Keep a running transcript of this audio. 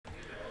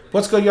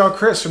What's good, y'all?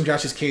 Chris from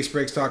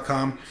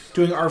Josh'sCaseBreaks.com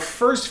doing our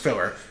first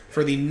filler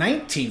for the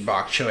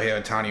 19-box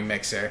Shohei Ohtani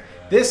mixer.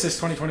 This is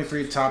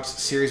 2023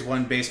 Topps Series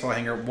 1 Baseball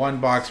Hanger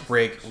 1-box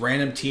break,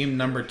 random team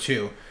number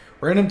 2.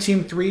 Random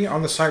team 3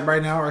 on the site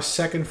right now, our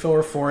second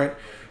filler for it.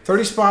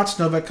 30 spots,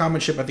 no vet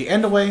common ship at the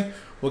end away.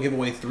 We'll give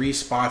away 3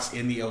 spots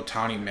in the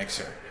Ohtani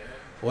mixer.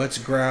 Let's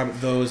grab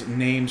those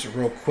names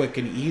real quick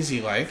and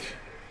easy like.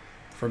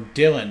 From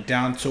Dylan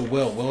down to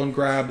Will. Will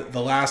grabbed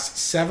the last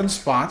 7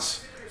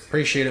 spots.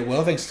 Appreciate it,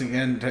 Will. Thanks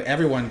again to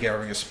everyone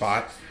getting a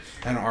spot.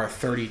 And our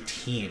 30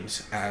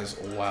 teams as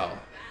well.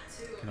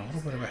 I'm a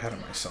little bit ahead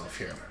of myself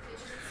here.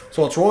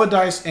 So let's roll the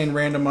dice and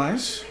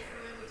randomize.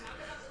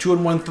 2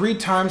 and 1, 3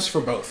 times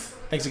for both.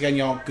 Thanks again,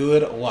 y'all.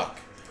 Good luck.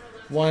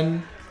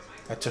 1,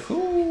 a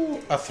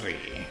 2, a 3.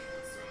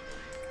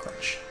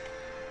 Crunch.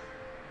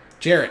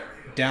 Jarrett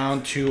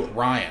down to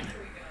Ryan.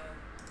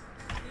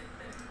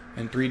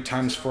 And 3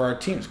 times for our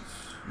teams.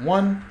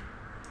 1,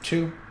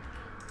 2,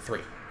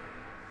 3.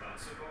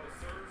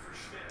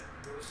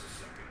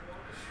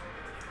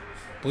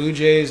 Blue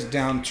Jays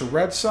down to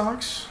Red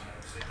Sox.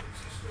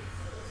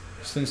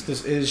 Since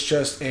this is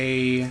just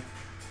a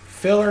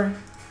filler,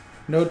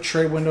 no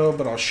trade window,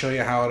 but I'll show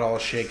you how it all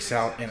shakes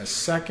out in a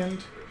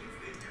second.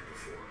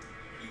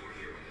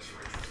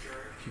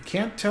 If you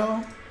can't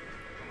tell,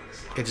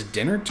 it's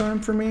dinner time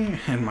for me,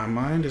 and my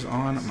mind is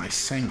on my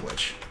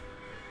sandwich.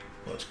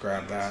 Let's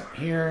grab that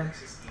here,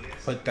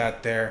 put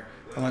that there,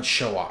 and let's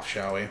show off,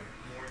 shall we?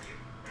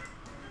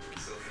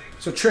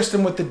 So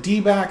Tristan with the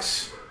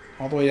D-backs,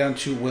 all the way down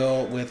to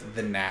Will with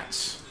the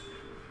Nats.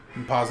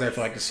 And pause there if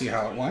you'd like to see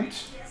how it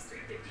went.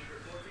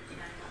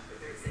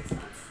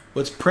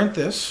 Let's print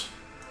this.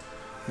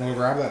 We'll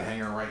grab that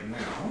hanger right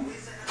now.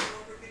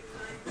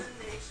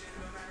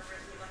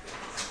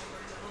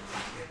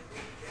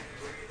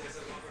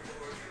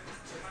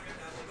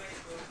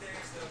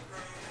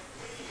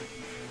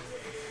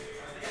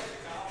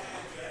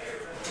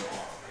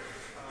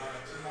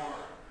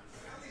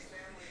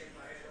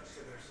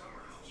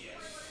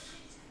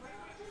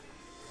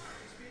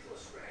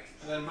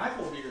 And then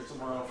Michael will be here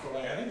tomorrow for,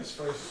 like, I think his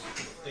first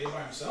day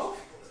by himself.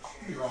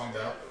 I'd be wrong,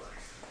 though.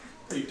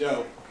 Pretty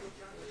dope.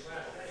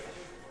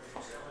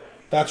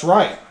 That's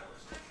right.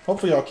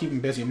 Hopefully I'll keep him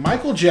busy.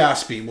 Michael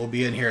Jaspy will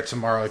be in here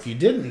tomorrow, if you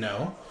didn't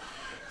know.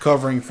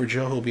 Covering for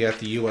Joe. He'll be at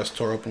the U.S.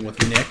 Tour Open with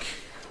Nick.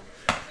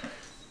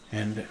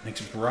 And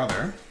Nick's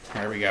brother.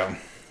 There we go.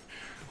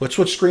 Let's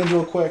switch screens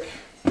real quick.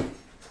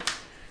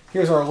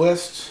 Here's our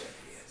list.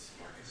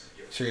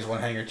 Series 1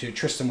 Hanger 2.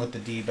 Tristan with the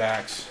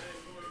D-backs.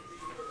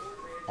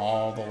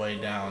 All the way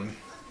down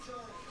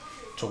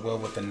to Will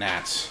with the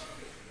Nats.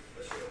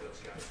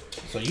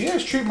 So you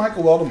guys treat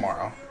Michael well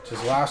tomorrow. It's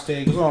his last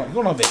day. He's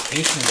going on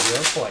vacation in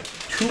Europe for like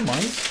 2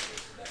 months.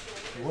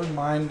 You wouldn't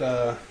mind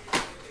a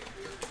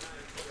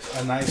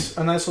nice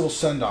little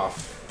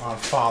send-off on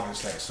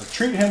Father's Day. So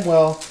treat him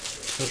well.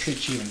 He'll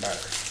treat you even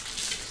better.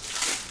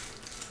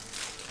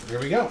 Here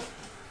we go.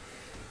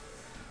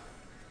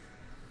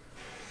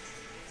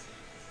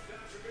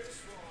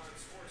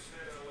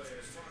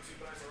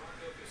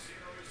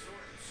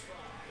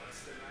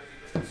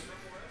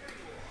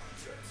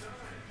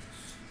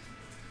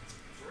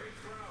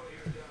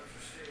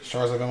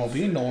 Stars of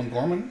MLB, Nolan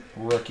Gorman,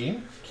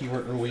 rookie.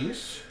 Keyword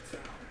Ruiz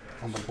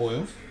on the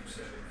blue.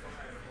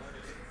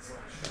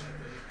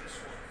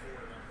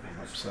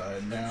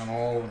 Upside down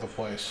all over the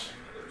place.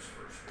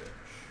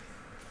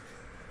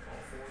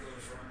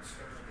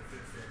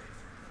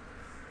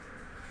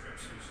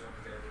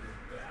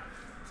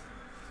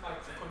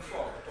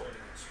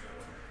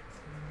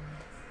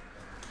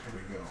 Here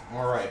we go.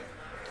 All right.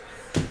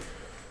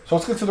 So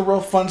let's get to the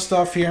real fun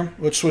stuff here.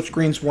 Let's switch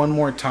screens one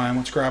more time.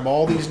 Let's grab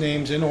all these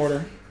names in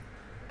order.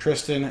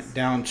 Tristan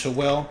down to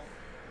Will.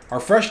 Our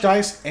fresh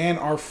dice and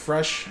our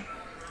fresh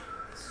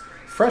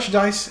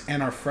dice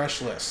and our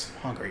fresh list.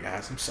 I'm hungry,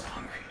 guys. I'm so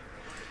hungry.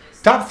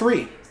 Top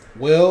 3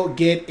 will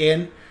get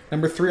in.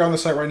 Number 3 on the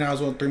site right now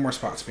is 3 more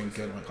spots. Being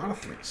good. A lot of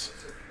 3s.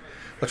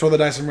 Let's roll the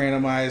dice and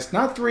randomize.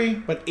 Not 3,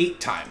 but 8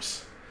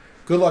 times.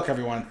 Good luck,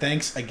 everyone.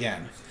 Thanks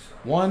again.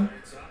 1,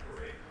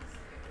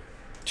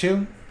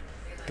 2,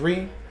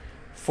 3,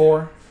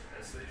 4,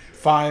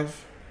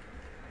 5,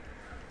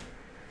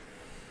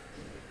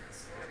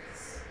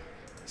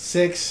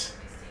 6,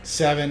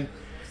 7,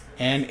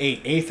 and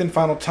 8. 8th and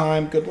final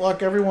time. Good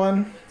luck,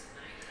 everyone.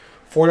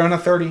 4 down to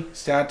 30.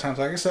 Stat times.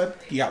 Like I said,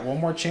 you got one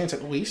more chance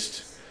at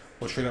least.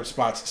 We'll trade up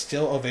spots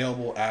still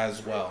available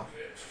as well.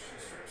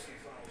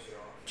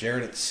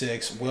 Jared at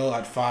 6, Will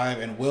at 5,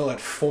 and Will at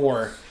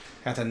 4.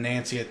 Got to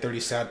Nancy at 30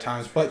 stat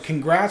times. But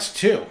congrats,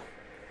 too.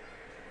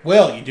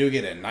 Will, you do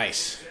get in.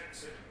 Nice.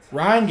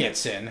 Ryan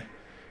gets in.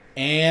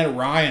 And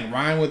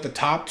Ryan with the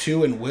top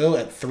 2 and Will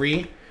at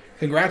 3.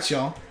 Congrats,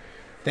 y'all.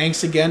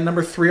 Thanks again.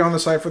 Number 3 on the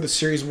site for the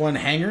Series 1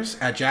 hangers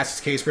at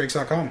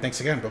Josh'sCaseBreaks.com.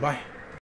 Thanks again. Bye-bye.